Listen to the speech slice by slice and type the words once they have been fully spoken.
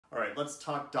Alright, let's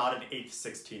talk dotted 8th,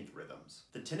 16th rhythms.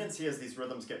 The tendency as these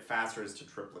rhythms get faster is to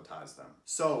tripletize them.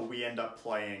 So we end up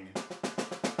playing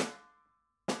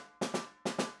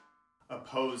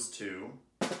opposed to.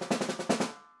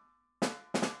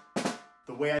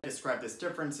 The way I describe this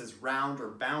difference is round or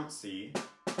bouncy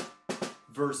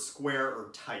versus square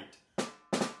or tight.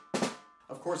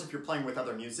 Of course, if you're playing with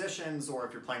other musicians or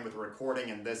if you're playing with a recording,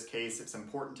 in this case, it's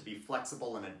important to be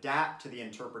flexible and adapt to the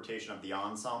interpretation of the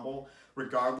ensemble,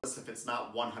 regardless if it's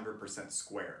not 100%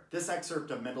 square. This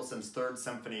excerpt of Mendelssohn's Third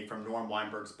Symphony from Norm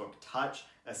Weinberg's book Touch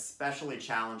especially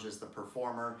challenges the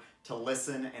performer to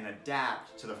listen and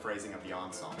adapt to the phrasing of the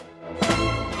ensemble.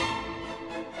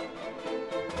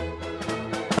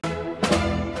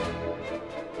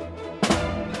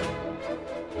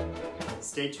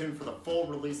 Stay tuned for the full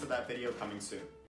release of that video coming soon.